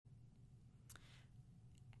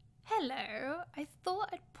Hello, I thought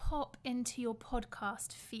I'd pop into your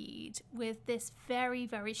podcast feed with this very,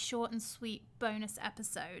 very short and sweet bonus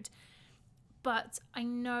episode. But I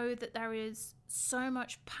know that there is so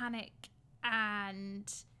much panic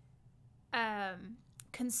and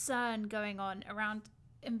concern going on around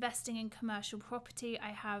investing in commercial property. I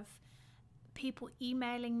have people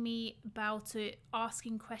emailing me about it,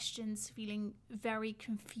 asking questions, feeling very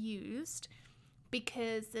confused,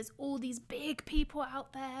 because there's all these big people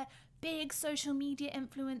out there, big social media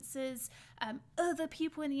influencers, other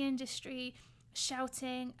people in the industry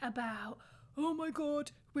shouting about, oh my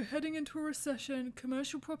God, we're heading into a recession,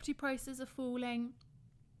 commercial property prices are falling,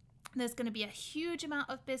 there's going to be a huge amount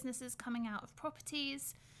of businesses coming out of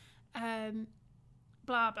properties, blah,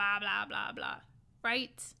 blah, blah, blah, blah,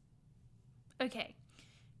 right? Okay,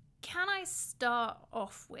 can I start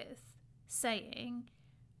off with saying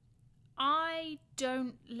I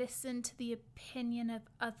don't listen to the opinion of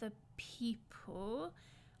other people.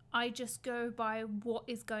 I just go by what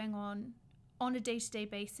is going on a day-to-day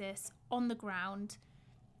basis on the ground,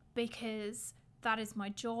 because that is my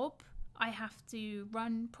job. I have to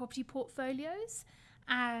run property portfolios,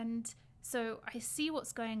 and so I see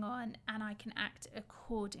what's going on and I can act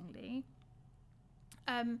accordingly.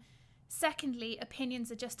 Secondly,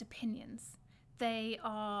 opinions are just opinions. They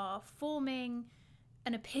are forming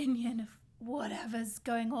an opinion of whatever's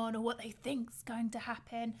going on or what they think's going to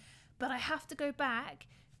happen. But I have to go back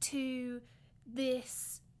to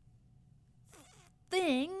this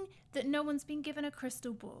thing that no one's been given a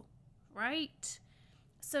crystal ball, right?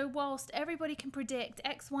 So whilst everybody can predict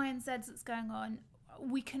X, Y, and Z that's going on,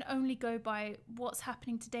 we can only go by what's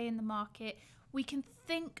happening today in the market. We can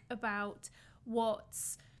think about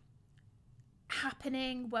what's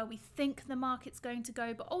happening, where we think the market's going to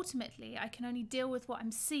go, but ultimately I can only deal with what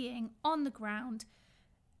I'm seeing on the ground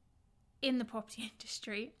in the property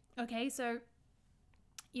industry. Okay, so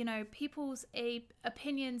people's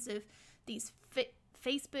opinions of these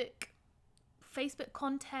Facebook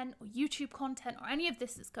content or YouTube content or any of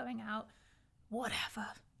this that's going out, whatever.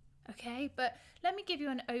 Okay, but let me give you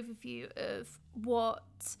an overview of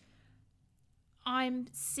what I'm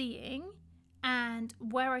seeing and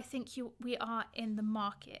where I think we are in the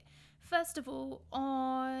market. First of all,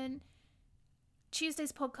 on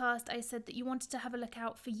Tuesday's podcast, I said that you wanted to have a look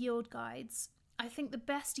out for yield guides. I think the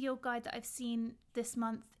best yield guide that I've seen this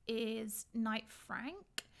month is Knight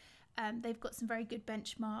Frank. They've got some very good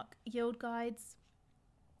benchmark yield guides.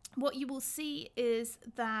 What you will see is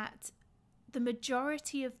that the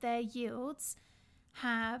majority of their yields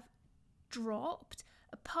have dropped,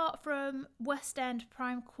 apart from West End,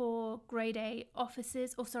 Prime Core, Grade A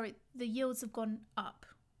offices. The yields have gone up.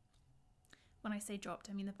 When I say dropped,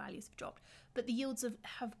 I mean the values have dropped. But the yields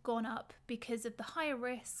have gone up because of the higher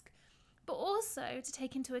risk, but also to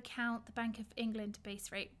take into account the Bank of England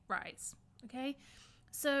base rate rise. Okay,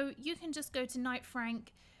 so you can just go to Knight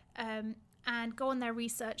Frank and go on their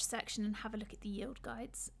research section and have a look at the yield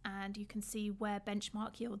guides, and you can see where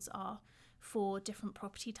benchmark yields are for different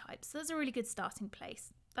property types. So that's a really good starting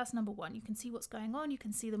place. That's number one. You can see what's going on, you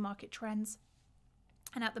can see the market trends,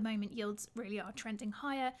 and at the moment yields really are trending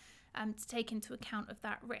higher to take into account of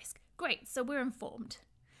that risk. Great, so we're informed.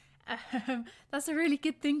 That's a really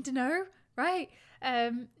good thing to know, right?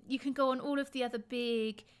 You can go on all of the other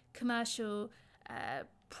big commercial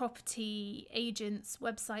property agents'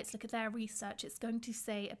 websites, look at their research. It's going to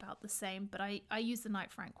say about the same, but I use the Knight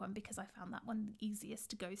Frank one because I found that one the easiest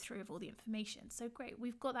to go through of all the information. So great,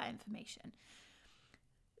 we've got that information.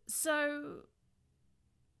 So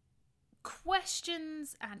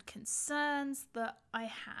questions and concerns that I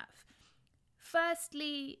have.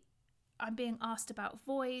 Firstly, I'm being asked about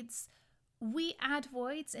voids. We add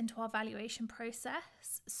voids into our valuation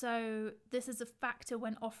process, so this is a factor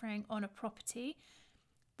when offering on a property.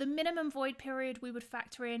 The minimum void period we would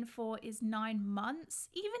factor in for is 9 months.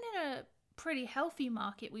 Even in a pretty healthy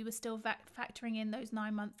market, we were still factoring in those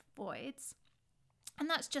 9-month voids. And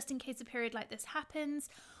that's just in case a period like this happens,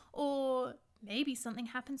 or maybe something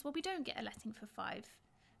happens where we don't get a letting for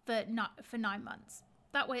 9 months.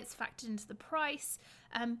 That way it's factored into the price,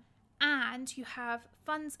 and you have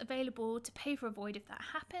funds available to pay for a void if that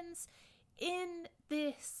happens. In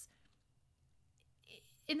this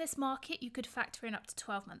market, you could factor in up to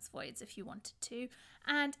 12 months voids if you wanted to.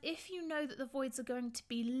 And if you know that the voids are going to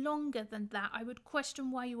be longer than that, I would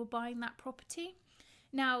question why you were buying that property.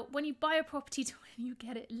 Now, when you buy a property to when you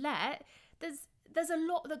get it let, there's a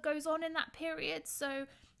lot that goes on in that period. So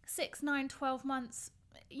 6, 9, 12 months,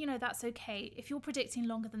 that's okay. If you're predicting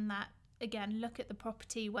longer than that, again, look at the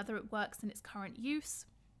property, whether it works in its current use.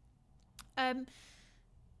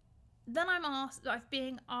 then I'm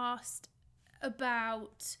being asked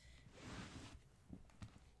about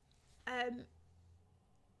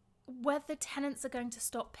whether tenants are going to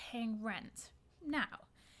stop paying rent. Now,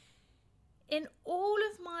 in all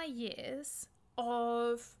of my years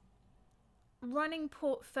of running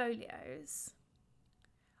portfolios,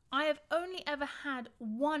 I have only ever had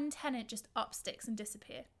one tenant just up sticks and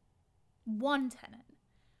disappear. One tenant.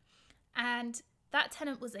 And that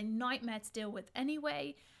tenant was a nightmare to deal with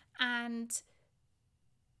anyway. And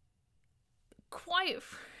quite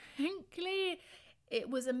frankly, it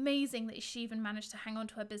was amazing that she even managed to hang on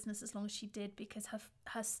to her business as long as she did, because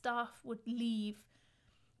her staff would leave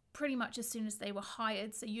pretty much as soon as they were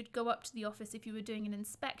hired. So you'd go up to the office if you were doing an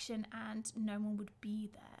inspection and no one would be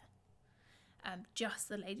there. Just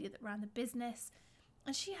the lady that ran the business.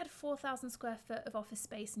 And she had 4,000 square foot of office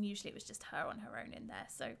space, and usually it was just her on her own in there.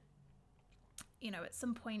 So, you know, at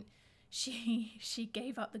some point she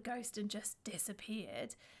gave up the ghost and just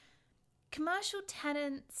disappeared. Commercial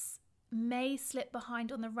tenants may slip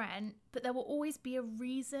behind on the rent, but there will always be a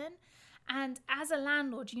reason. And as a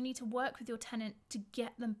landlord, you need to work with your tenant to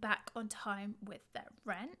get them back on time with their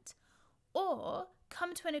rent, or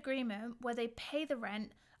come to an agreement where they pay the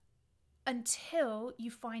rent until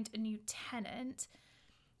you find a new tenant.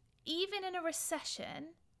 Even in a recession,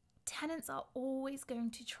 tenants are always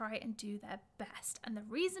going to try and do their best. And the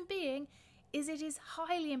reason being is it is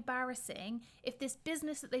highly embarrassing if this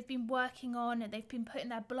business that they've been working on and they've been putting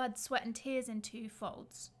their blood, sweat and tears into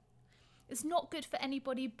folds. It's not good for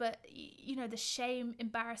anybody, but, you know, the shame,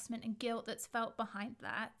 embarrassment and guilt that's felt behind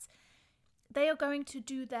that. They are going to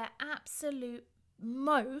do their absolute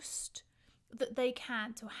most that they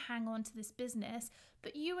can to hang on to this business,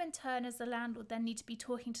 but you in turn as the landlord then need to be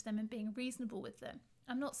talking to them and being reasonable with them.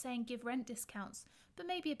 I'm not saying give rent discounts, but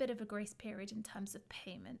maybe a bit of a grace period in terms of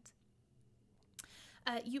payment.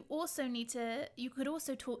 You could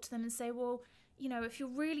also talk to them and say, well, you know, if you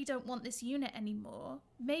really don't want this unit anymore,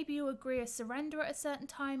 maybe you agree a surrender at a certain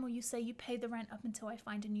time, or you say you pay the rent up until I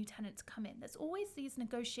find a new tenant to come in. There's always these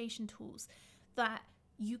negotiation tools that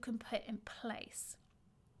you can put in place.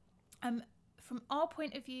 From our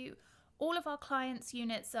point of view, all of our clients'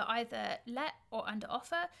 units are either let or under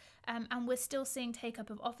offer, and we're still seeing take-up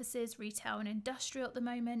of offices, retail and industrial at the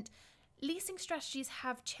moment. Leasing strategies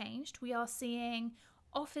have changed. We are seeing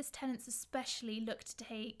office tenants especially look to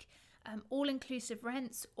take all-inclusive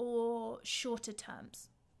rents or shorter terms.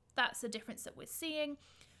 That's the difference that we're seeing.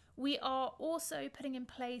 We are also putting in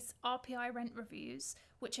place RPI rent reviews,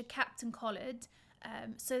 which are capped and collared,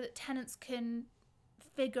 so that tenants can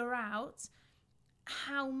figure out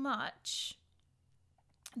how much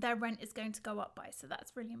their rent is going to go up by. So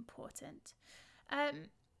that's really important.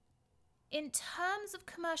 In terms of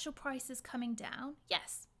commercial prices coming down,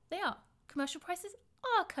 yes, they are. Commercial prices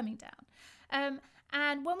are coming down.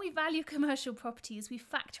 And when we value commercial properties, we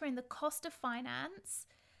factor in the cost of finance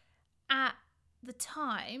at the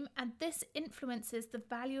time, and this influences the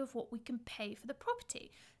value of what we can pay for the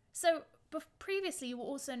property. So previously, you will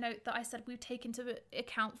also note that I said we've taken into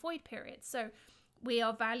account void periods. So we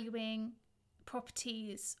are valuing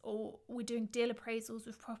properties, or we're doing deal appraisals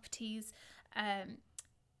with properties that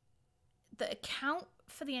account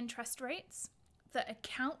for the interest rates, that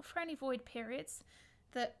account for any void periods,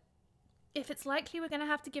 that if it's likely we're going to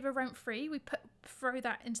have to give a rent free, we throw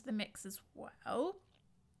that into the mix as well.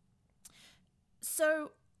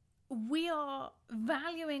 So we are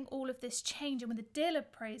valuing all of this change and with a deal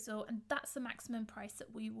appraisal, and that's the maximum price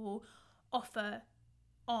that we will offer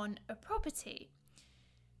on a property.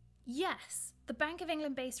 Yes, the Bank of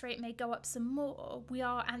England base rate may go up some more. We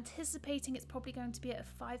are anticipating it's probably going to be at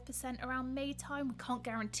 5% around May time. We can't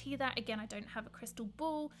guarantee that. Again, I don't have a crystal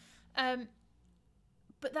ball.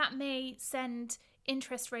 But that may send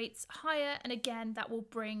interest rates higher. And again, that will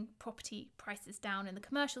bring property prices down in the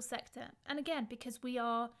commercial sector. And again, because we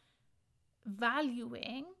are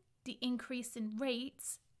valuing the increase in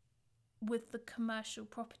rates with the commercial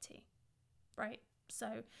property, right?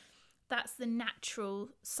 So that's the natural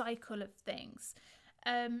cycle of things.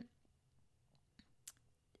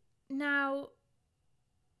 Now,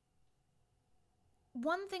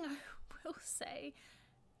 one thing I will say,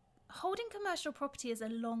 holding commercial property is a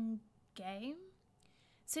long game.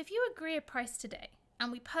 So if you agree a price today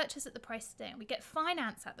and we purchase at the price today and we get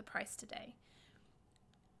finance at the price today,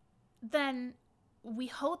 then we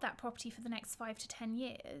hold that property for the next 5 to 10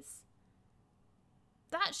 years.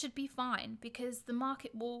 That should be fine because the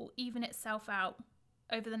market will even itself out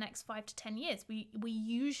over the next 5 to 10 years. We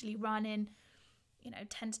usually run in,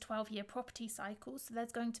 10 to 12 year property cycles. So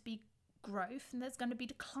there's going to be growth and there's going to be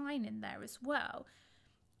decline in there as well.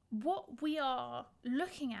 what we are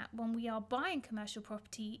looking at when we are buying commercial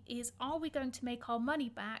property is, are we going to make our money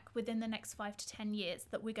back within the next 5 to 10 years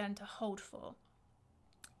that we're going to hold for?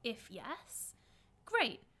 If yes,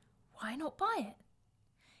 great. Why not buy it?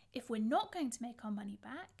 If we're not going to make our money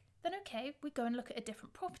back, then okay, we go and look at a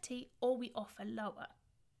different property or we offer lower.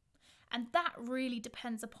 And that really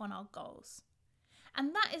depends upon our goals.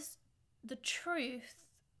 And that is the truth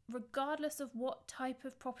regardless of what type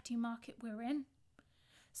of property market we're in.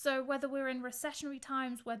 So whether we're in recessionary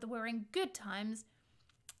times, whether we're in good times,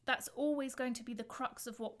 that's always going to be the crux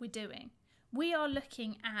of what we're doing. We are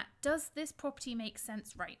looking at, does this property make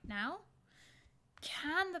sense right now?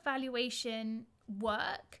 Can the valuation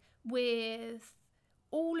work with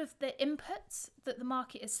all of the inputs that the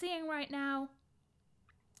market is seeing right now?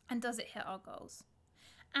 And does it hit our goals?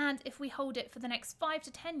 And if we hold it for the next 5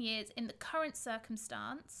 to 10 years in the current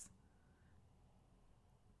circumstance,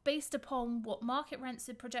 based upon what market rents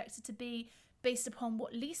are projected to be, based upon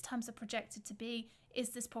what lease times are projected to be, is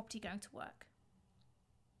this property going to work?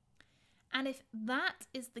 And if that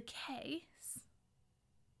is the case,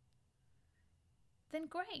 then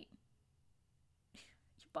great.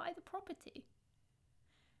 You buy the property.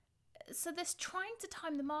 So this trying to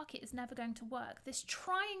time the market is never going to work. This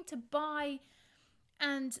trying to buy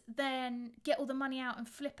and then get all the money out and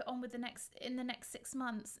flip it on in the next 6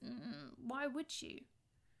 months, why would you?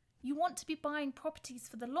 You want to be buying properties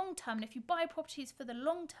for the long term. And if you buy properties for the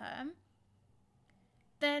long term,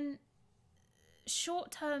 then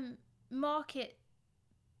short-term market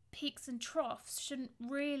peaks and troughs shouldn't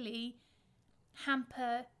really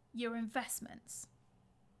hamper your investments.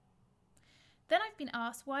 Then I've been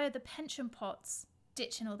asked, why are the pension pots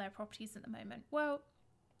ditching all their properties at the moment? Well,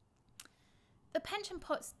 the pension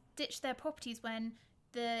pots ditch their properties when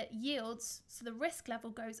the yields, so the risk level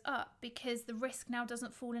goes up, because the risk now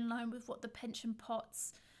doesn't fall in line with what the pension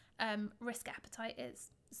pot's risk appetite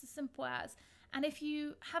is. It's as simple as. And if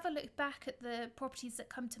you have a look back at the properties that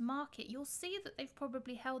come to market, you'll see that they've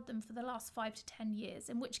probably held them for the last 5 to 10 years,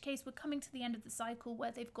 in which case we're coming to the end of the cycle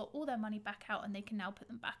where they've got all their money back out and they can now put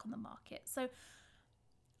them back on the market. So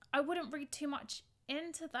I wouldn't read too much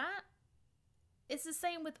into that. It's the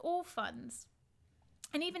same with all funds.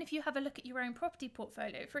 And even if you have a look at your own property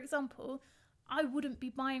portfolio, for example, I wouldn't be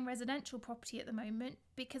buying residential property at the moment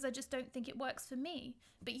because I just don't think it works for me.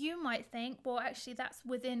 But you might think, well, actually, that's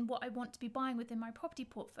within what I want to be buying within my property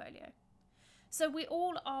portfolio. So we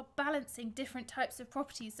all are balancing different types of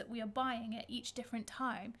properties that we are buying at each different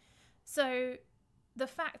time. So the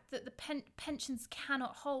fact that the pensions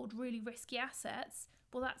cannot hold really risky assets,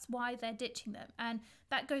 well, that's why they're ditching them. And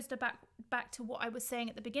that goes back to what I was saying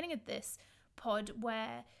at the beginning of this pod,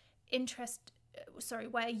 where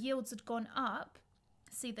where yields had gone up.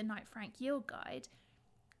 See the Knight Frank yield guide.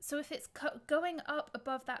 So if it's going up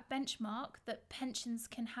above that benchmark, that pensions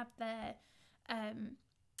can have their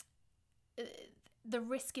the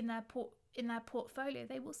risk in their portfolio,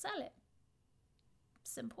 they will sell it.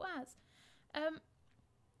 Simple as.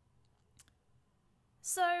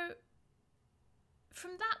 So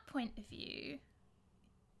from that point of view,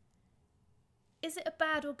 is it a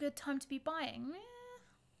bad or good time to be buying?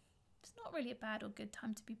 It's not really a bad or good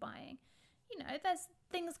time to be buying. You know, there's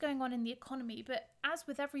things going on in the economy, but as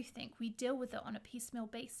with everything, we deal with it on a piecemeal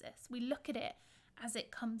basis. We look at it as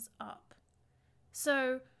it comes up.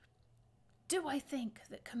 So, do I think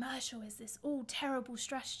that commercial is this all terrible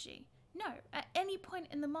strategy? No. At any point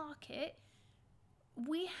in the market,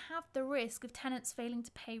 we have the risk of tenants failing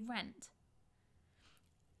to pay rent.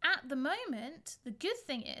 At the moment, the good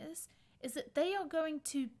thing is that they are going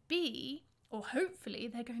to be, or hopefully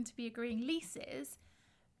they're going to be, agreeing leases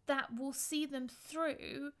that will see them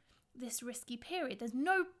through this risky period. There's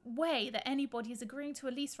no way that anybody is agreeing to a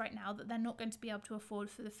lease right now that they're not going to be able to afford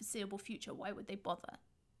for the foreseeable future. Why would they bother?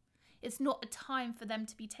 It's not a time for them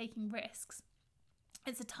to be taking risks.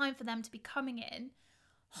 It's a time for them to be coming in,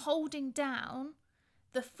 holding down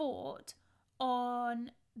the fort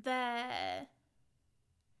on their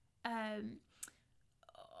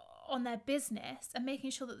business and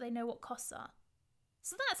making sure that they know what costs are.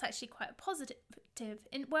 So that's actually quite a positive.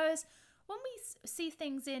 Whereas when we see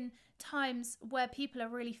things in times where people are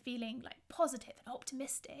really feeling like positive and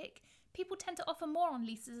optimistic, people tend to offer more on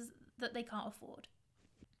leases that they can't afford.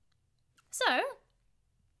 So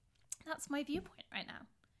that's my viewpoint right now.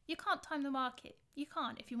 You can't time the market. You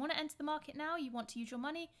can't. If you want to enter the market now, you want to use your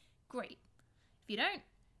money, great. If you don't,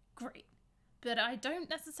 great. But I don't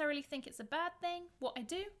necessarily think it's a bad thing. What I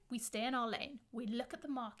do, we stay in our lane. We look at the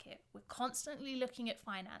market. We're constantly looking at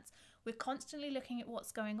finance. We're constantly looking at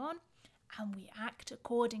what's going on, and we act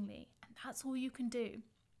accordingly. And that's all you can do.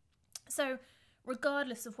 So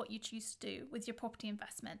regardless of what you choose to do with your property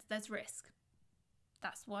investments, there's risk.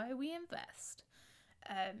 That's why we invest.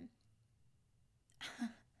 And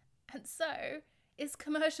so, is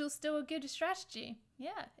commercial still a good strategy?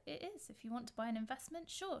 Yeah, it is. If you want to buy an investment,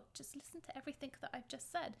 sure. Just listen to everything that I've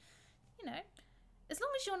just said. You know, as long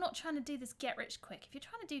as you're not trying to do this get rich quick. If you're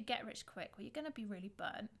trying to do get rich quick, well, you're going to be really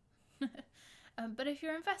burnt. But if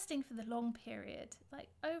you're investing for the long period, like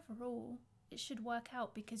overall, it should work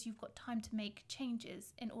out because you've got time to make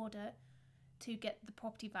changes in order to get the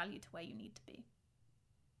property value to where you need to be.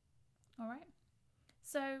 All right.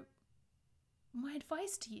 So my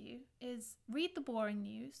advice to you is read the boring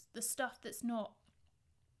news, the stuff that's not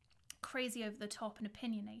crazy over the top and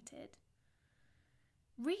opinionated.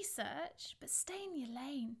 Research, but stay in your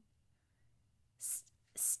lane.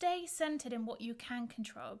 Stay centered in what you can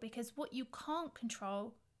control, because what you can't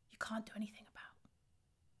control, you can't do anything about.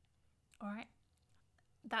 All right?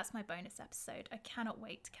 That's my bonus episode. I cannot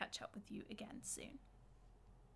wait to catch up with you again soon.